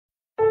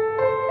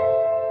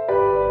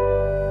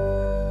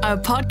A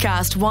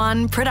Podcast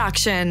One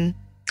production.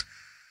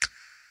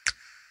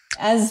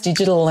 As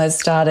digital has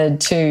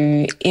started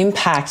to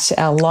impact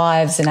our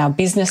lives and our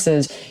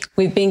businesses,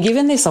 we've been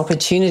given this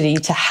opportunity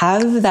to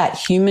have that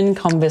human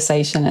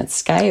conversation at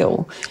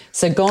scale.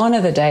 So gone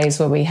are the days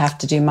where we have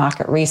to do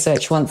market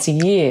research once a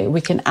year.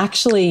 We can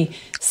actually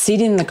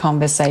sit in the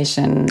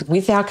conversation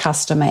with our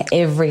customer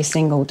every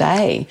single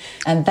day.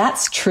 And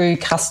that's true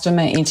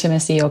customer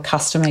intimacy or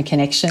customer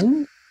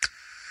connection.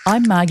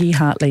 I'm Margie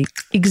Hartley,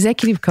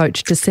 Executive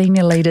Coach to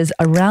senior leaders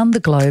around the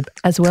globe,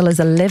 as well as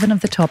 11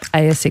 of the top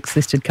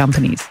ASX-listed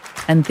companies.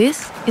 And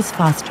this is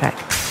Fast Track.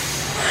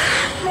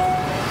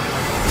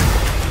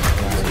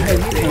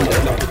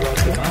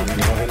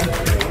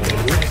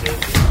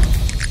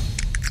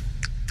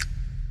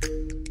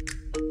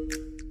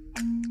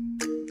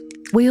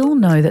 We all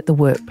know that the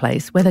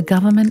workplace, whether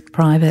government,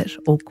 private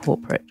or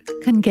corporate,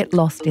 can get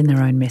lost in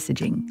their own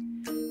messaging.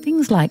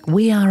 Things like,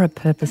 we are a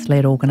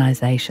purpose-led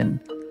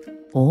organisation.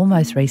 Or,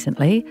 most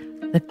recently,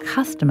 the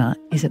customer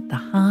is at the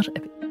heart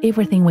of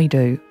everything we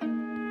do.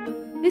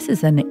 This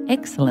is an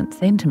excellent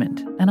sentiment,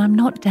 and I'm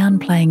not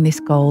downplaying this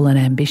goal and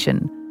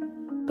ambition.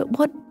 But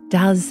what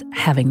does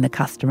having the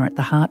customer at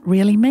the heart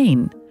really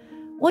mean?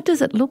 What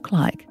does it look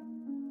like?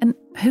 And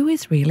who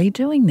is really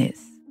doing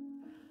this?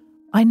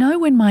 I know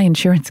when my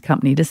insurance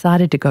company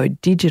decided to go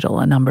digital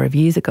a number of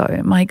years ago,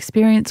 my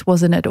experience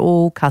wasn't at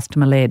all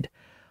customer-led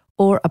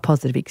or a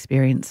positive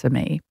experience for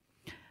me.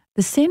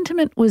 The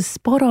sentiment was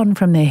spot on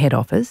from their head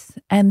office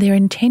and their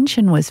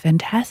intention was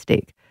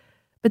fantastic,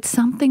 but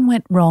something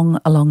went wrong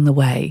along the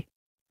way.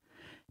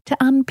 To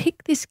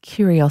unpick this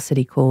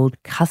curiosity called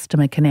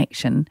customer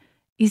connection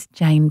is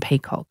Jane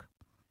Peacock.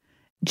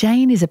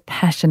 Jane is a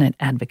passionate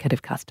advocate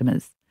of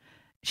customers.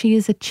 She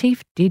is a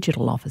Chief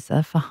Digital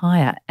Officer for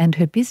Hire, and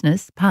her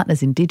business,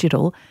 Partners in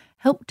Digital,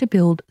 help to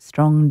build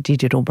strong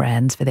digital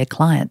brands for their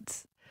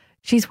clients.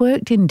 She's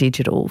worked in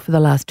digital for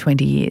the last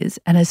 20 years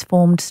and has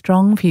formed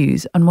strong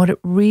views on what it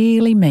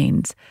really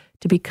means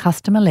to be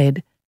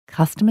customer-led,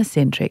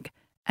 customer-centric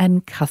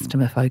and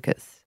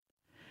customer-focused.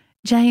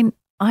 Jane,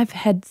 I've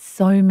had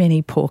so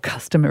many poor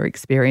customer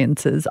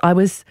experiences. I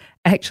was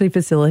actually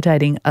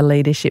facilitating a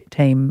leadership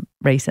team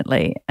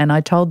recently and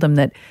I told them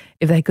that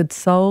if they could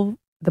solve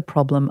the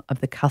problem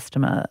of the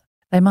customer,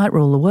 they might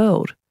rule the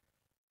world.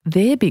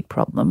 Their big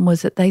problem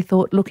was that they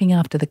thought looking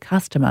after the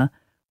customer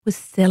was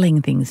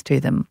selling things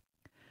to them.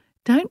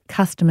 Don't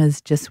customers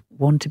just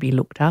want to be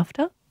looked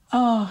after?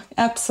 Oh,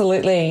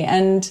 absolutely.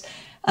 And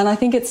I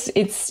think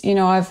it's you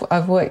know,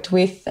 I've worked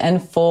with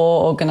and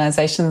for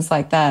organisations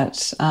like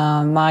that,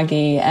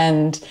 Margie,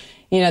 and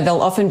you know,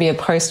 there'll often be a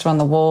poster on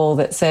the wall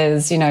that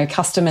says, you know,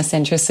 customer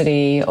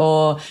centricity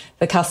or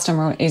the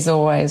customer is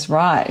always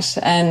right.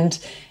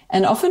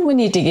 And often when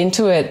you dig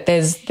into it,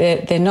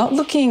 they're not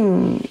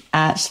looking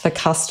at the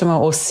customer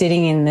or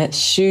sitting in the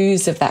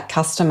shoes of that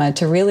customer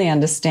to really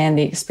understand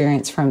the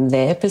experience from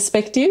their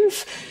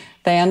perspective.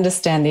 They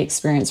understand the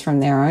experience from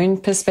their own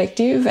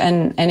perspective.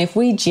 And if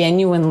we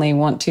genuinely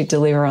want to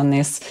deliver on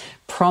this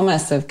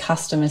promise of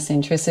customer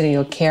centricity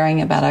or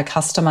caring about our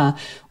customer,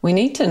 we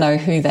need to know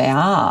who they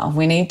are.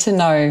 We need to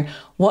know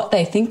what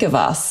they think of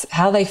us,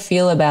 how they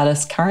feel about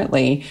us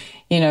currently,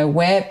 you know,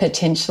 where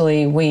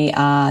potentially we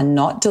are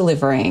not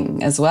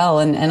delivering as well.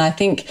 And I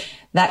think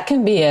that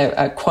can be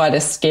quite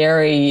a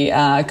scary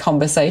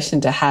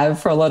conversation to have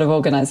for a lot of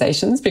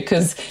organisations,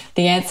 because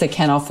the answer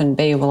can often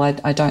be, well,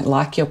 I don't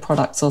like your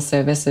products or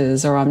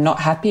services, or I'm not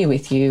happy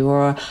with you,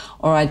 or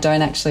I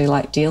don't actually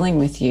like dealing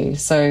with you.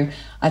 So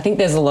I think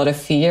there's a lot of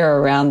fear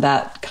around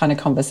that kind of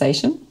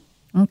conversation.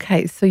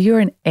 Okay, so you're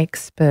an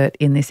expert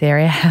in this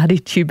area. How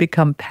did you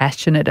become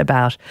passionate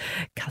about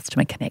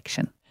customer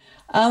connection?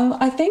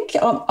 I think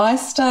I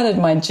started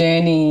my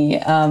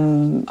journey,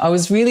 I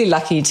was really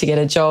lucky to get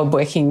a job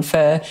working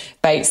for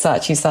Bait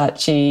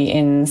Saatchi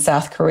in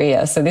South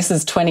Korea. So this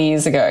is 20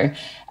 years ago.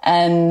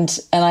 And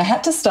I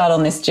had to start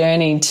on this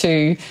journey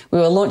we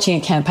were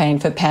launching a campaign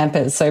for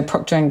Pampers. So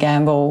Procter &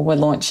 Gamble were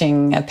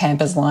launching a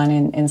Pampers line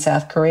in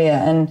South Korea.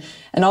 And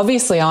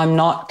obviously I'm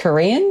not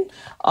Korean.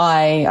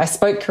 I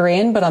spoke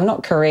Korean, but I'm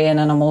not Korean.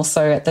 And I'm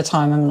also, at the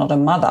time, I'm not a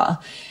mother.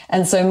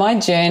 And so my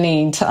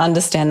journey to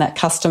understand that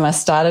customer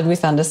started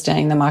with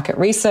understanding the market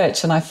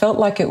research. And I felt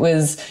like it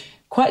was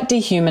quite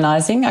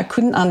dehumanizing. I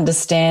couldn't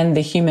understand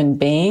the human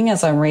being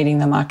as I'm reading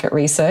the market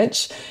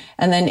research.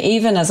 And then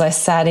even as I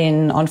sat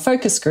in on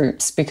focus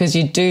groups, because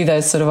you do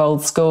those sort of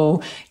old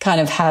school kind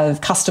of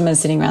have customers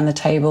sitting around the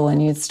table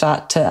and you'd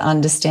start to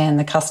understand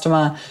the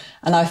customer.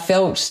 And I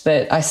felt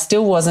that I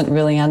still wasn't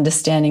really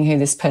understanding who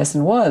this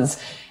person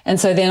was. And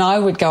so then I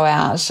would go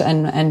out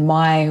and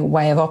my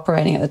way of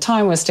operating at the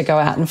time was to go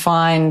out and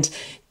find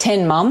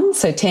 10 mums,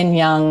 so 10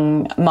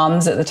 young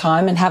mums at the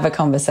time, and have a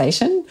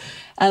conversation.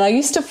 And I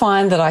used to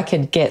find that I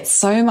could get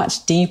so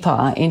much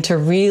deeper into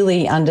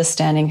really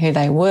understanding who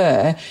they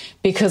were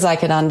because I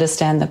could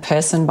understand the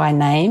person by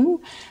name.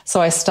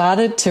 So I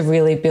started to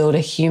really build a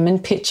human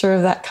picture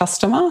of that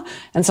customer.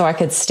 And so I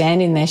could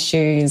stand in their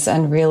shoes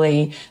and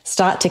really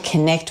start to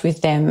connect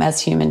with them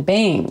as human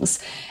beings.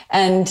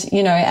 And,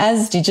 you know,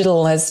 as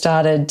digital has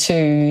started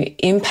to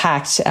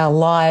impact our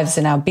lives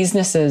and our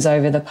businesses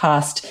over the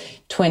past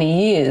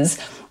 20 years,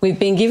 we've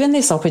been given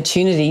this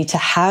opportunity to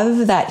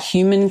have that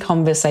human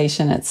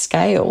conversation at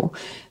scale.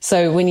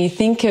 So when you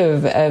think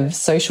of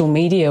social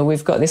media,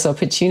 we've got this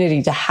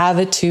opportunity to have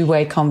a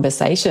two-way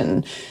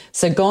conversation.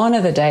 So gone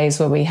are the days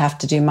where we have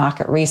to do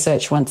market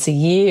research once a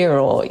year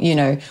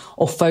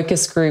or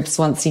focus groups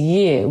once a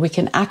year. We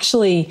can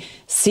actually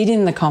sit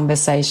in the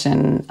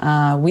conversation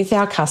with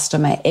our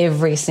customer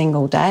every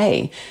single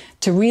day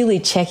to really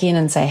check in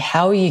and say,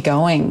 how are you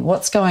going?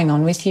 What's going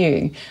on with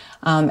you?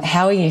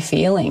 How are you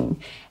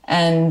feeling?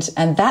 And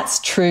that's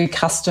true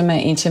customer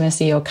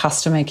intimacy or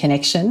customer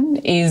connection,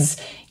 is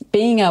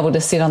being able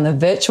to sit on the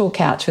virtual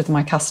couch with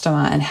my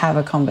customer and have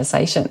a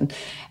conversation.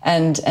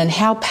 And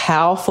how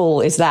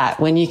powerful is that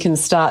when you can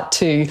start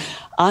to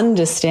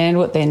understand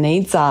what their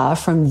needs are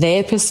from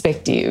their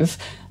perspective,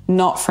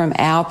 not from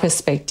our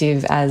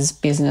perspective as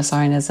business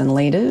owners and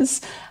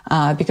leaders,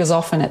 because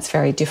often it's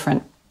very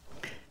different.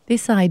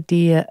 This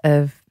idea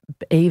of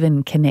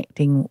even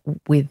connecting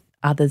with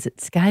others at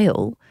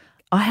scale,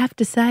 I have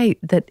to say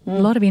that a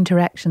lot of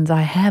interactions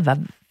I have are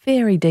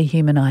very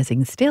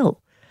dehumanising still.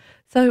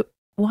 So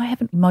why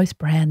haven't most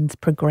brands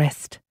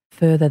progressed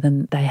further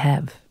than they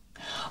have?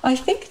 I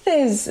think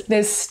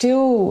there's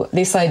still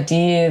this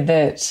idea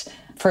that,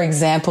 for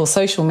example,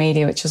 social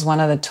media, which is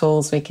one of the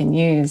tools we can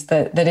use,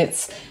 that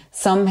it's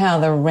somehow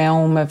the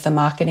realm of the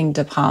marketing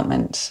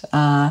department.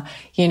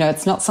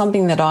 It's not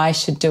something that I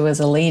should do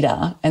as a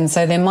leader. And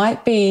so there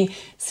might be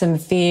some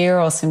fear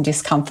or some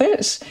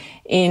discomfort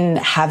in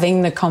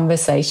having the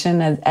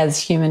conversation as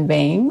human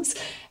beings.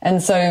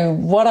 And so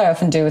what I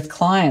often do with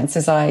clients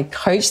is I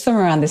coach them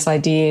around this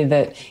idea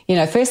that,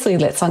 firstly,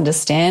 let's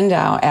understand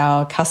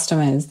our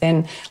customers,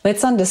 then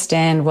let's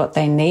understand what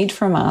they need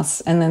from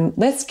us, and then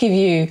let's give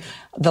you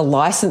the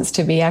license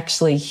to be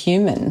actually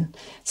human.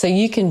 So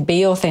you can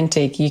be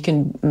authentic, you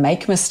can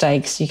make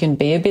mistakes, you can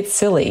be a bit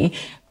silly,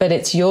 but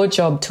it's your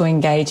job to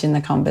engage in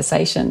the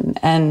conversation.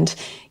 And,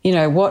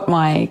 what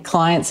my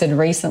client said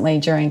recently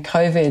during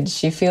COVID,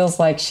 she feels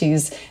like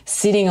she's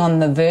sitting on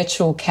the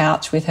virtual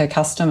couch with her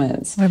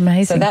customers.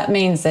 Amazing. So that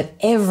means that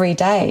every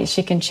day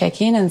she can check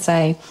in and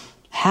say,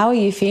 how are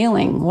you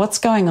feeling? What's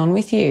going on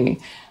with you?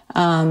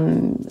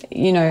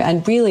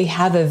 And really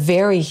have a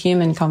very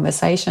human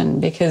conversation,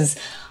 because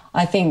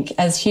I think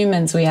as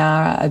humans, we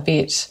are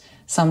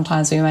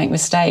sometimes we make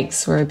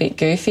mistakes. We're a bit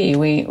goofy.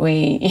 We're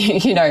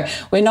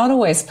not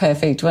always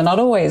perfect. We're not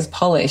always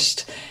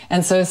polished.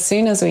 And so as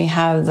soon as we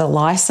have the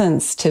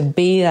license to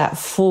be that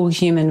full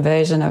human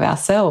version of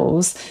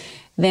ourselves,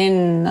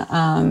 then,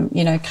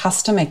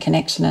 customer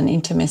connection and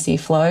intimacy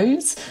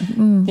flows.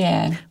 Mm-hmm.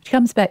 Yeah. Which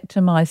comes back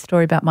to my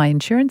story about my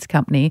insurance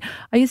company.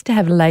 I used to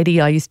have a lady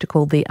I used to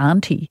call the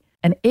auntie.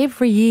 And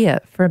every year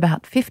for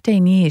about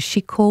 15 years,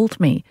 she called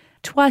me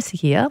twice a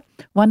year,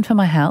 one for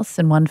my house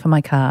and one for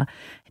my car.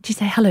 And she'd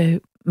say, hello,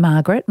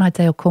 Margaret. And I'd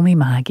say, oh, call me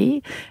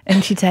Margie.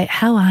 And she'd say,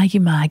 how are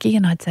you, Margie?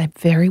 And I'd say,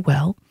 very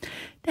well.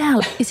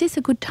 Now, is this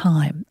a good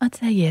time? I'd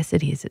say, yes,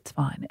 it is. It's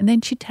fine. And then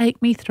she'd take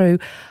me through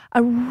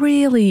a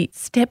really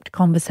stepped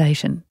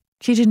conversation.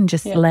 She didn't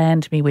just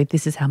land me with,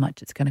 this is how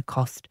much it's going to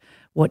cost.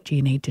 What do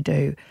you need to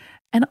do?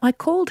 And I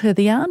called her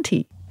the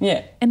auntie.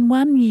 Yeah. And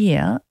one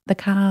year, the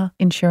car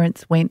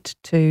insurance went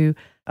to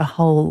a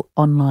whole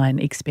online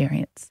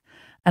experience.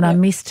 And I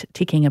missed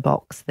ticking a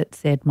box that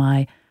said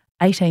my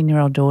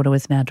 18-year-old daughter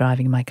was now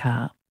driving my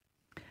car.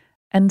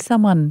 And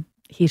someone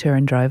hit her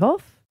and drove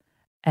off,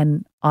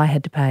 and I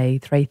had to pay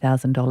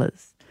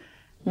 $3,000.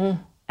 Mm.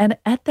 And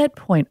at that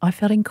point, I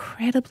felt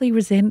incredibly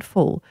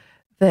resentful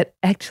that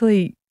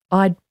actually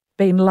I'd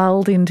been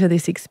lulled into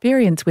this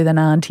experience with an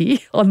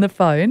auntie on the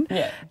phone.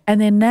 Yeah. And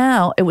then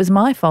now it was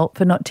my fault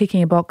for not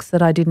ticking a box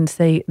that I didn't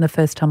see the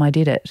first time I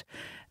did it.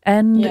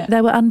 And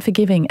they were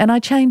unforgiving. And I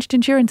changed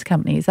insurance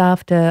companies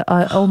after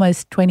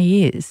almost 20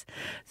 years.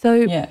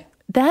 So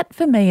that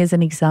for me is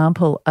an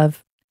example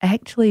of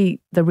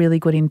actually the really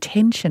good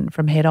intention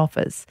from head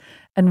office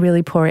and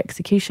really poor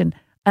execution.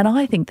 And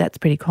I think that's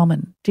pretty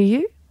common. Do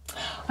you?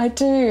 I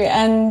do.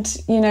 And,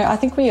 I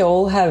think we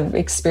all have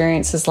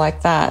experiences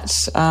like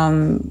that,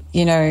 and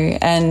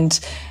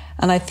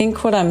I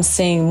think what I'm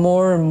seeing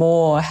more and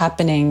more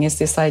happening is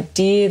this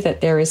idea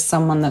that there is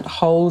someone that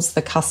holds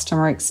the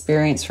customer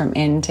experience from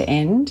end to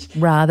end.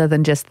 Rather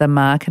than just the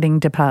marketing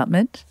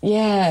department?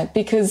 Yeah,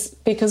 because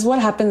what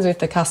happens with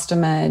the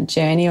customer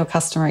journey or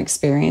customer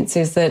experience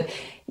is that,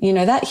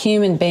 that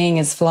human being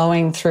is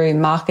flowing through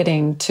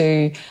marketing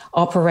to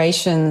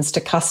operations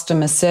to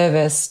customer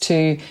service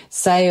to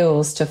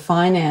sales to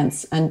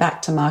finance and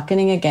back to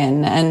marketing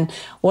again. And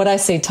what I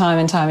see time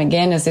and time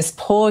again is this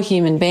poor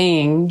human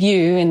being,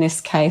 you in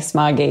this case,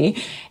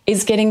 Margie,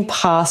 is getting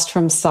passed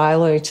from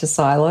silo to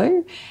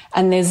silo.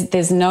 And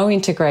there's no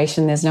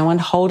integration. There's no one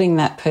holding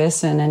that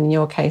person, and in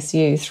your case,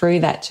 you, through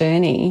that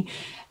journey.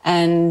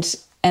 And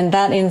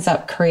that ends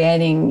up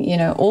creating,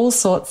 all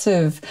sorts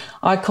of,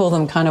 I call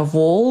them kind of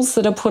walls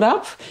that are put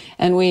up,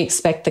 and we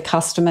expect the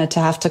customer to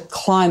have to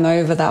climb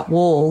over that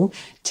wall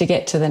to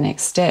get to the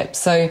next step.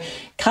 So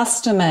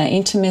customer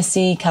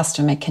intimacy,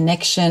 customer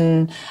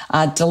connection,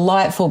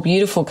 delightful,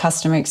 beautiful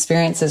customer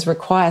experiences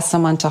require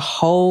someone to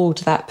hold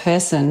that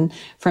person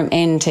from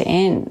end to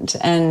end.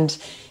 And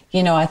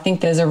I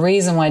think there's a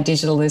reason why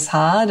digital is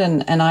hard,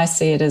 and I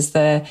see it as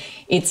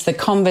it's the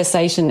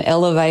conversation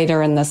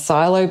elevator and the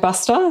silo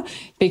buster,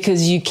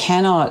 because you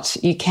cannot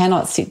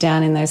sit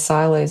down in those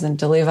silos and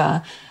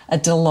deliver a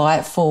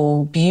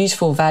delightful,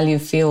 beautiful,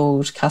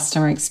 value-filled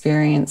customer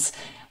experience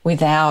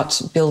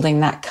without building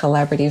that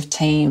collaborative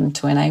team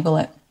to enable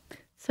it.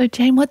 So,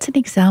 Jane, what's an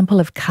example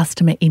of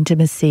customer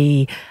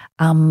intimacy?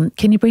 Can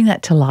you bring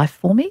that to life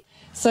for me?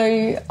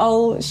 So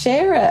I'll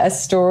share a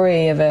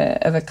story of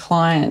a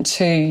client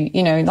who,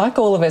 like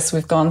all of us,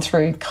 we've gone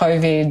through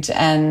COVID,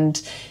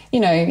 and,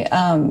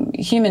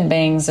 human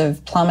beings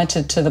have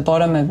plummeted to the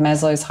bottom of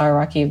Maslow's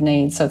hierarchy of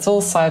needs. So it's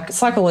all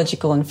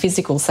psychological and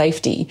physical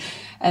safety.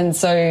 And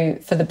so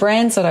for the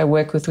brands that I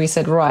work with, we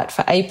said, right,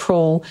 for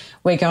April,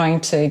 we're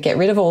going to get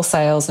rid of all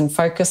sales and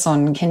focus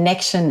on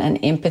connection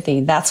and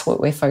empathy. That's what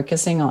we're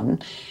focusing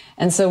on.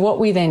 And so what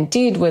we then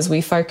did was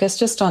we focused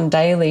just on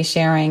daily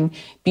sharing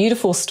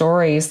beautiful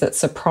stories that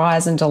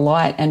surprise and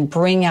delight and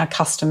bring our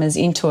customers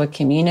into a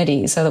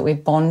community so that we're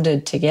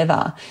bonded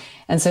together.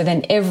 And so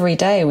then every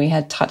day we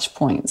had touch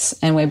points,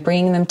 and we're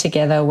bringing them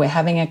together. We're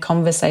having a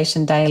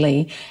conversation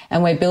daily,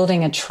 and we're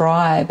building a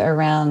tribe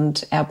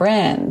around our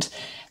brand.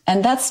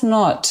 And that's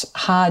not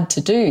hard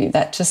to do.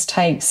 That just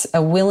takes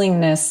a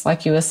willingness,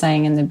 like you were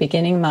saying in the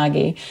beginning,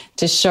 Margie,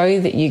 to show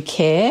that you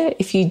care.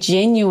 If you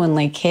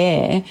genuinely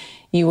care,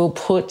 you will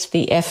put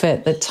the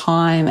effort, the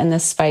time and the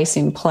space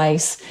in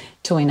place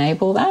to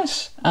enable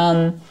that.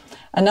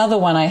 Another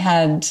one I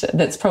had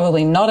that's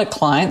probably not a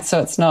client, so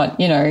it's not,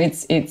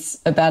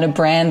 it's about a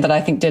brand that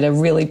I think did a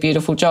really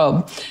beautiful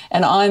job.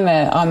 And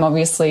I'm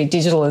obviously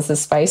digital as the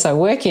space I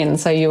work in,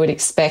 so you would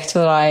expect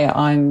that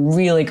I'm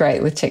really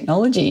great with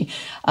technology.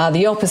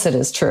 The opposite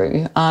is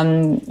true.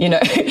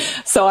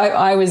 So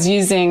I was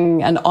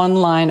using a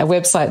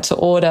website to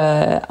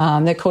order,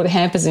 they're called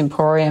Hampers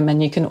Emporium,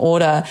 and you can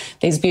order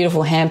these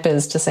beautiful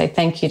hampers to say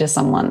thank you to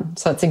someone.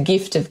 So it's a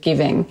gift of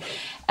giving.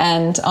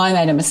 And I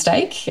made a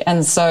mistake,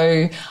 and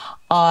so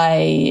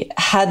I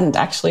hadn't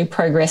actually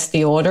progressed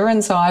the order,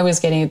 and so I was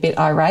getting a bit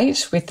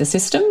irate with the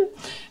system,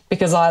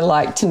 because I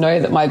like to know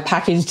that my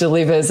package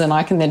delivers, and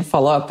I can then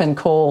follow up and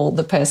call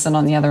the person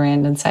on the other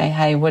end and say,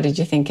 hey, what did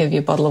you think of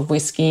your bottle of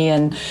whiskey,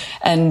 and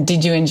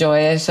did you enjoy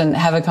it, and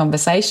have a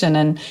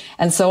conversation.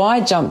 And so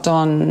I jumped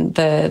on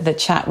the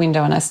chat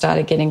window, and I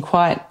started getting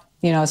quite,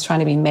 I was trying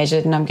to be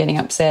measured, and I'm getting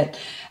upset.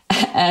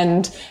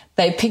 And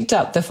they picked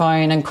up the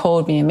phone and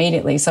called me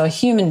immediately. So a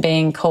human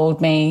being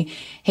called me.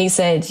 He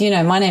said,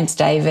 my name's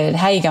David.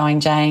 How you going,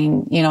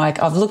 Jane?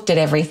 I've looked at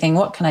everything.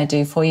 What can I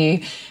do for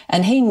you?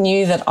 And he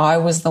knew that I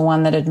was the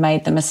one that had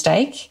made the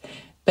mistake,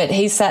 but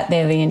he sat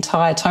there the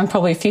entire time,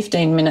 probably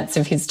 15 minutes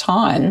of his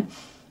time,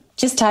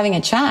 just having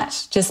a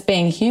chat, just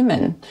being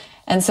human.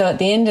 And so at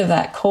the end of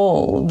that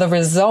call, the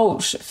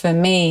result for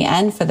me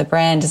and for the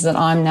brand is that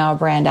I'm now a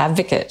brand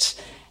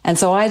advocate. And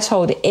so I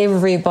told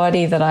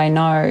everybody that I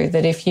know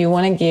that if you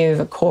want to give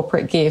a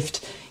corporate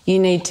gift, you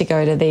need to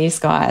go to these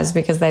guys,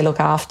 because they look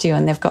after you,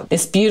 and they've got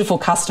this beautiful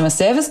customer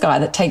service guy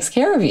that takes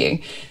care of you.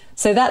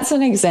 So that's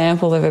an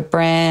example of a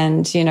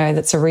brand,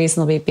 that's a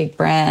reasonably big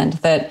brand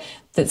that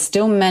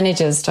still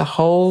manages to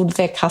hold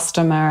their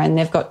customer, and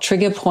they've got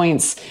trigger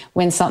points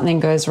when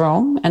something goes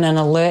wrong and an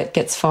alert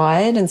gets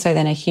fired. And so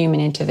then a human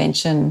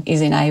intervention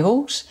is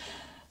enabled.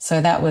 So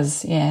that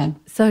was, yeah.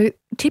 So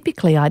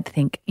typically I'd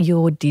think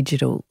you're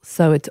digital,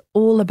 so it's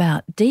all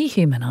about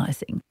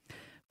dehumanising.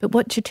 But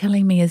what you're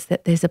telling me is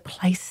that there's a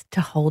place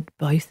to hold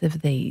both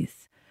of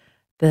these.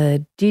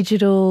 The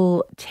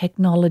digital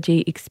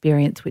technology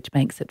experience, which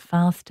makes it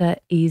faster,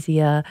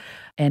 easier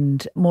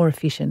and more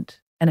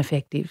efficient and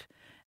effective.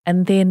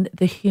 And then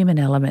the human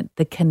element,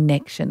 the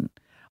connection.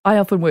 I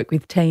often work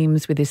with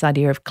teams with this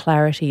idea of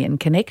clarity and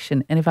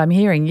connection. And if I'm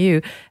hearing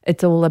you,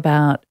 it's all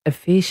about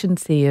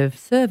efficiency of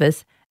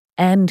service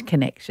and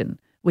connection.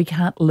 We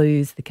can't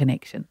lose the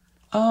connection.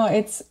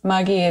 Oh,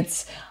 Margie,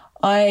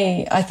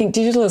 I think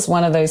digital is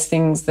one of those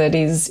things that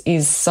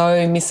is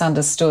so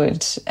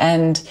misunderstood.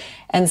 And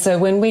so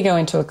when we go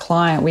into a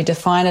client, we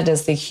define it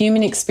as the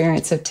human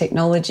experience of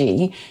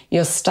technology.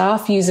 Your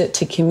staff use it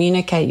to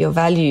communicate your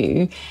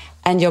value,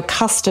 and your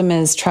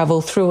customers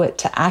travel through it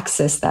to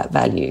access that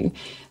value.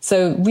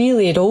 So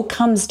really it all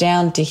comes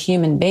down to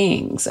human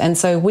beings. And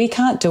so we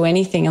can't do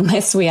anything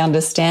unless we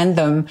understand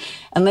them,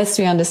 unless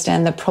we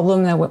understand the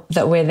problem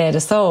that we're there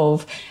to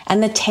solve.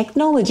 And the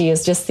technology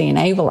is just the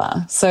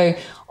enabler. So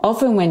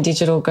often when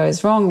digital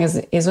goes wrong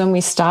is when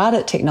we start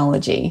at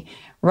technology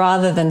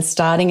rather than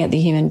starting at the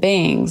human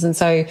beings. And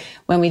so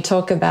when we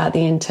talk about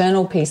the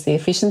internal piece, the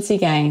efficiency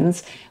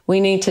gains,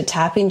 we need to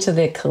tap into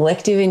the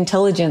collective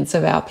intelligence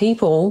of our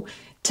people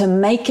to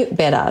make it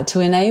better, to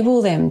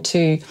enable them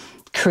to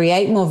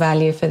create more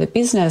value for the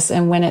business.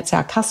 And when it's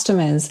our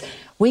customers,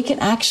 we can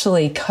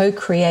actually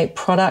co-create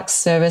products,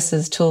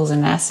 services, tools,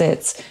 and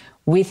assets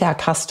with our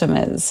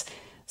customers.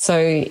 So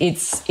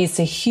it's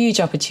a huge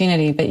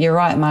opportunity, but you're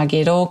right, Margie,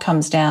 it all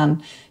comes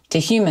down to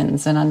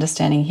humans and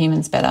understanding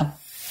humans better.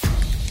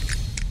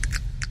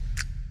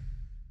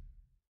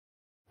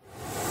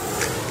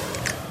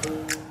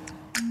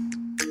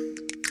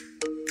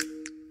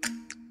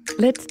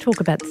 Let's talk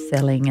about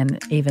selling and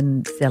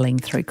even selling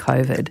through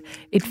COVID.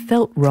 It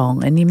felt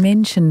wrong, and you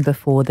mentioned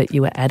before that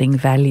you were adding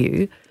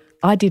value.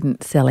 I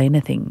didn't sell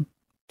anything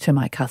to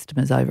my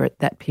customers over at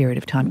that period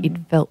of time. It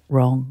felt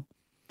wrong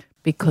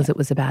because it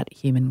was about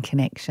human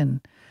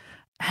connection.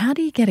 How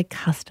do you get a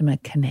customer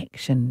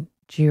connection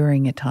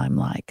during a time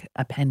like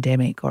a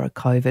pandemic or a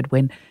COVID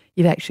when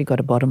you've actually got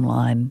a bottom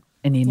line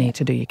and you need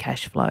to do your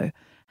cash flow?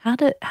 How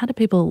do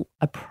people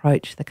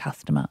approach the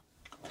customer?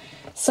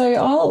 So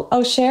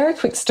I'll share a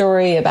quick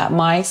story about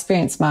my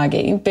experience,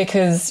 Margie,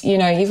 because, you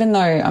know, even though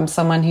I'm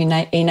someone who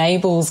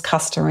enables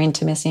customer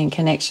intimacy and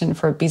connection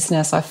for a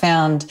business, I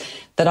found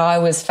that I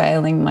was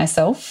failing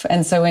myself.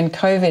 And so when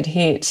COVID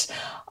hit,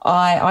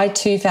 I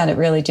too found it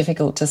really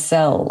difficult to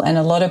sell. And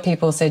a lot of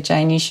people said,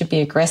 Jane, you should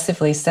be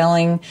aggressively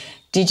selling.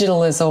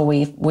 Digital is all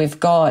we've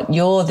got.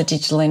 You're the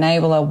digital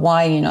enabler.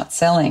 Why are you not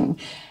selling?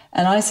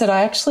 And I said,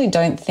 I actually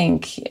don't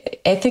think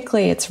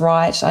ethically it's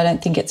right. I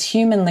don't think it's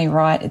humanly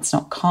right. It's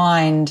not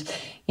kind.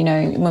 You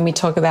know, when we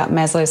talk about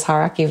Maslow's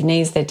hierarchy of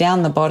needs, they're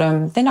down the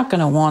bottom. They're not going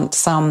to want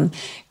some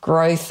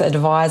growth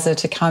advisor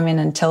to come in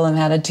and tell them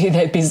how to do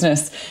their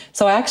business.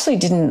 So I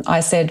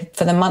said,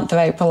 for the month of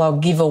April, I'll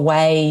give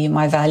away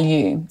my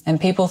value.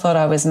 And people thought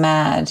I was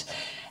mad.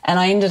 And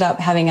I ended up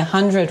having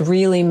 100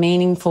 really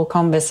meaningful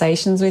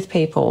conversations with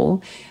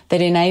people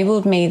that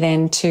enabled me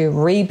then to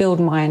rebuild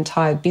my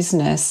entire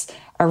business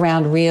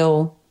around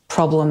real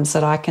problems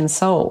that I can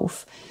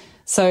solve.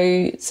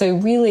 So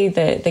really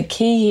the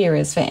key here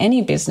is for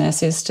any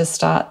business is to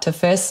start to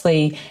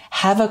firstly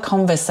have a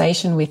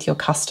conversation with your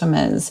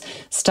customers,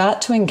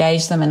 start to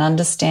engage them and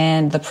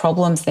understand the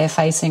problems they're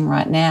facing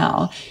right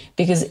now,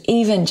 because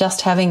even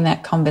just having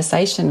that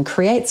conversation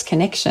creates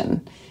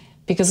connection.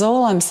 Because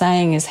all I'm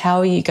saying is, how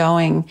are you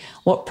going?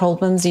 What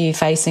problems are you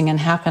facing and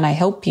how can I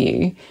help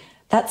you?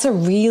 That's a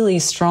really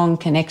strong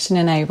connection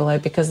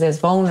enabler because there's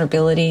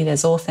vulnerability,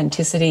 there's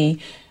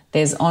authenticity,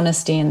 there's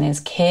honesty and there's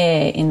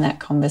care in that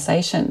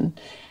conversation.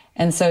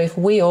 And so if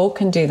we all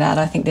can do that,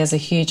 I think there's a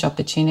huge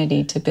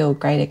opportunity to build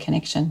greater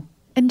connection.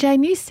 And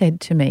Jane, you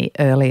said to me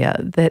earlier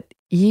that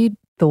you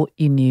thought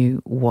you knew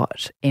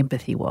what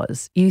empathy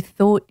was. You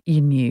thought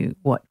you knew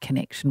what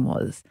connection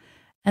was.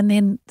 And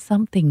then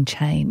something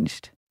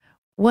changed.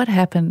 What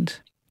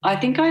happened? I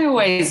think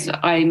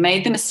I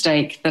made the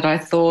mistake that I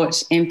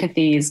thought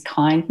empathy is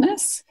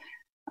kindness,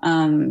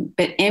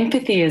 but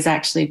empathy is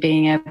actually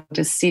being able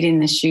to sit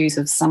in the shoes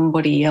of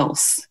somebody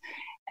else.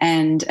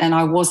 And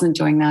I wasn't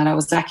doing that. I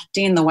was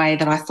acting in the way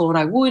that I thought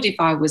I would if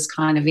I was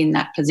kind of in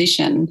that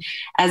position,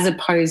 as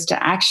opposed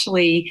to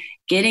actually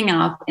getting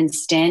up and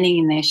standing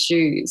in their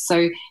shoes.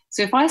 So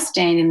if I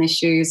stand in the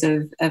shoes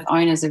of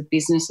owners of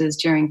businesses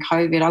during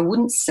COVID, I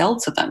wouldn't sell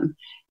to them,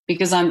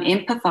 because I'm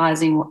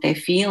empathizing what they're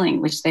feeling,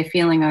 which they're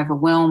feeling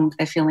overwhelmed,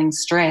 they're feeling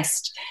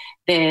stressed,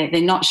 they're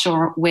not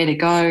sure where to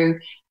go.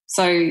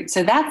 So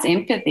that's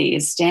empathy,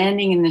 is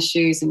standing in the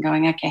shoes and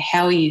going, okay,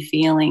 how are you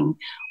feeling?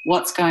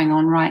 What's going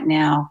on right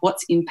now?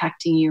 What's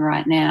impacting you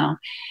right now?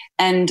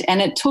 And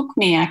it took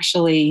me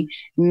actually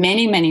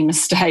many, many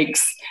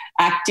mistakes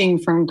acting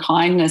from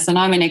kindness. And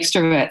I'm an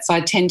extrovert, so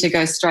I tend to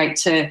go straight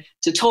to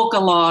talk a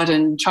lot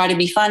and try to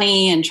be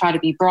funny and try to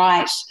be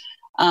bright.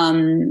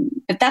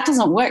 But that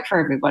doesn't work for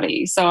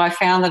everybody. So I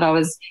found that I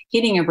was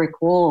hitting a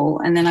brick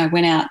wall, and then I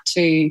went out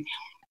to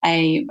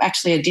a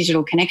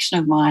digital connection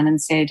of mine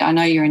and said, I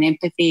know you're an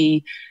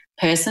empathy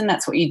person.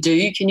 That's what you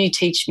do. Can you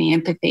teach me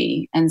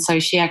empathy? And so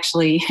she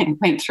actually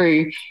went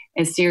through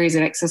a series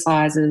of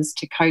exercises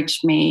to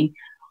coach me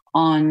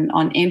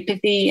on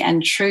empathy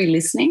and true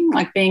listening,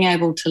 like being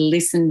able to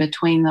listen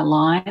between the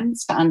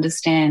lines to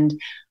understand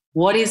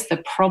what is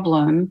the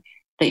problem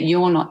that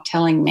you're not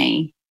telling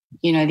me.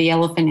 You know, the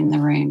elephant in the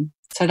room.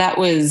 So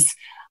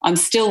I'm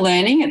still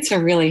learning. It's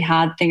a really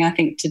hard thing, I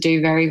think, to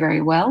do very,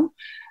 very well.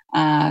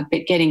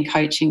 But getting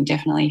coaching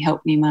definitely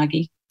helped me,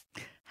 Margie.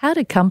 How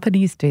do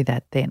companies do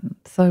that then?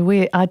 So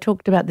I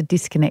talked about the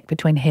disconnect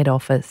between head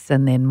office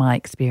and then my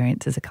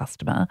experience as a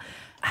customer.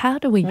 How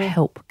do we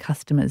help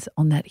customers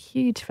on that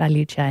huge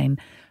value chain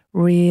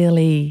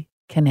really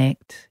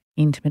connect,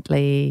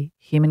 intimately,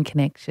 human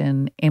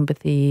connection,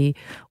 empathy,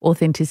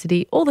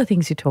 authenticity, all the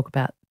things you talk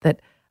about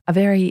that are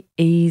very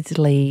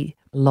easily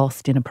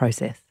lost in a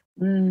process?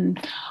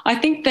 I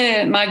think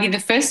Margie, the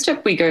first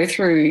step we go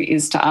through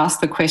is to ask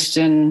the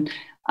question,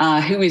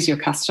 who is your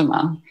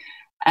customer?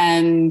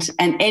 And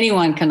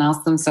anyone can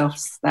ask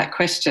themselves that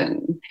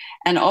question.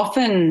 And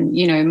often,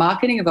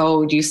 marketing of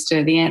old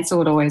the answer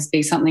would always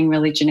be something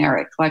really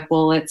generic, like,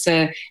 well, it's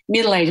a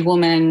middle-aged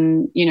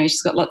woman,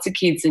 she's got lots of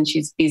kids and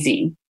she's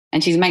busy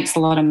and she makes a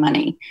lot of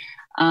money.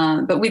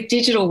 But with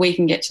digital, we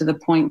can get to the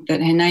point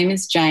that her name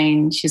is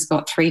Jane. She's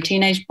got 3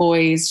 teenage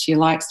boys. She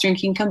likes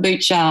drinking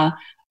kombucha,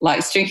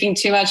 likes drinking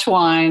too much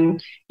wine.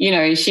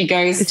 She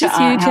goes to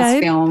art house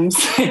films.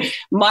 It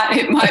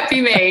might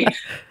be me.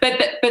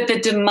 But the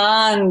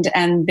demand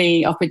and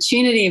the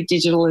opportunity of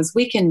digital is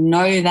we can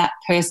know that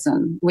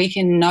person. We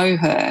can know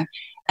her.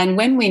 And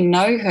when we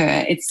know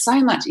her, it's so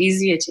much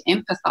easier to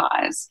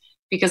empathise,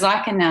 because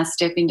I can now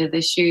step into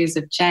the shoes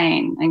of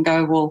Jane and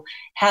go, well,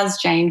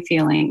 how's Jane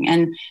feeling?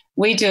 And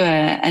we do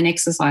an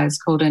exercise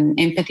called an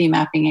empathy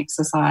mapping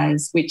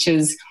exercise, which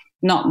is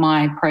not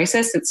my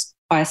process. It's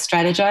by a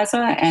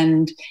strategizer,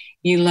 and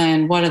you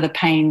learn what are the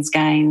pains,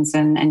 gains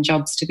and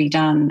jobs to be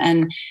done.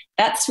 And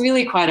that's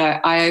really quite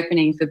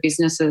eye-opening for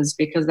businesses,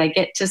 because they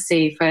get to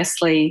see,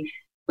 firstly,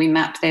 we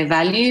map their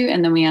value,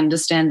 and then we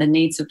understand the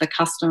needs of the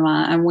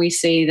customer. And we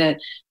see that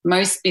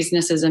most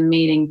businesses are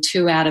meeting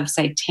 2 out of,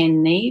 say,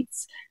 10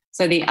 needs.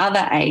 So the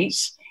other 8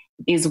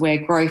 is where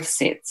growth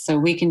sits. So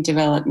we can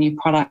develop new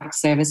products,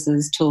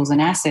 services, tools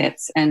and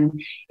assets. And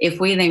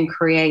if we then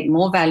create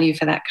more value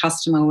for that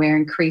customer, we're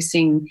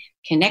increasing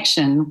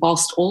connection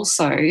whilst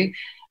also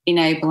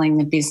enabling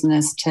the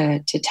business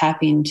to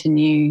tap into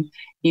new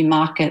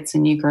markets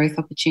and new growth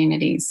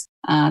opportunities.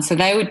 So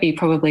they would be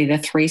probably the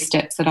 3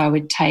 steps that I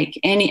would take.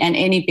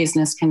 Any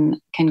business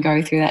can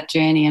go through that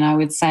journey. And I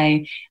would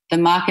say the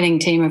marketing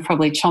team are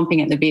probably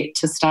chomping at the bit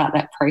to start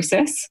that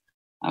process,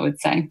 I would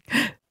say.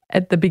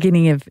 At the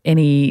beginning of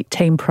any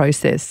team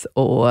process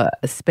or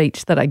a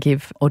speech that I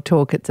give or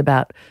talk, it's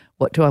about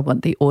what do I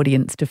want the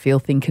audience to feel,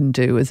 think and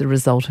do as a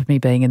result of me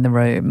being in the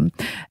room,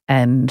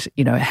 and,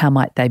 how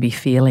might they be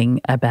feeling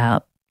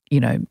about,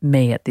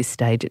 me at this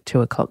stage at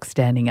 2:00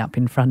 standing up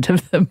in front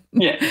of them.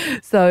 Yeah.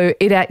 So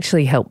it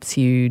actually helps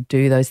you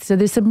do those. So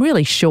there's some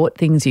really short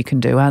things you can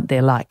do, aren't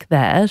there, like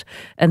that?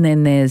 And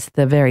then there's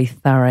the very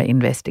thorough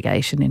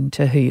investigation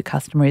into who your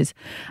customer is.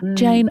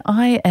 Jane,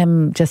 I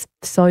am just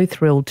so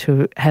thrilled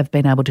to have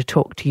been able to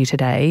talk to you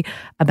today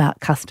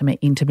about customer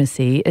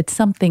intimacy. It's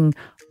something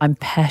I'm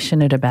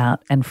passionate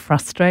about and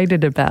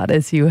frustrated about,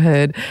 as you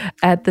heard,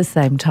 at the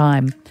same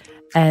time.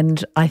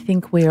 And I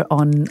think we're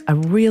on a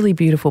really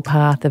beautiful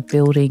path of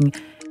building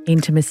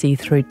intimacy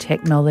through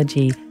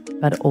technology,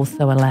 but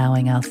also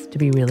allowing us to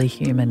be really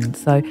human.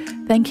 So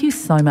thank you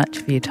so much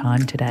for your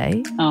time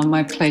today. Oh,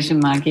 my pleasure,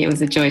 Margie. It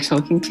was a joy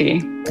talking to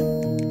you.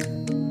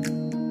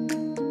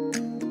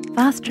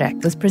 Fast Track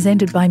was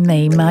presented by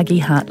me, Margie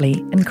Hartley,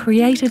 and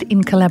created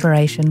in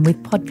collaboration with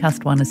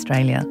Podcast One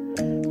Australia.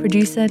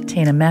 Producer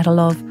Tina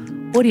Matalov,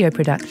 audio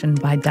production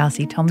by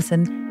Darcy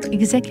Thompson,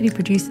 executive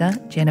producer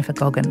Jennifer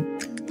Goggin.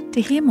 To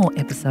hear more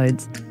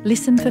episodes,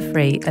 listen for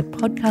free at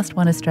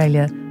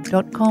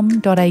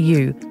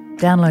podcastoneaustralia.com.au,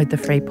 download the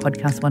free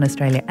Podcast One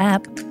Australia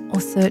app or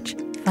search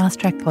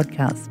Fast Track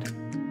Podcast.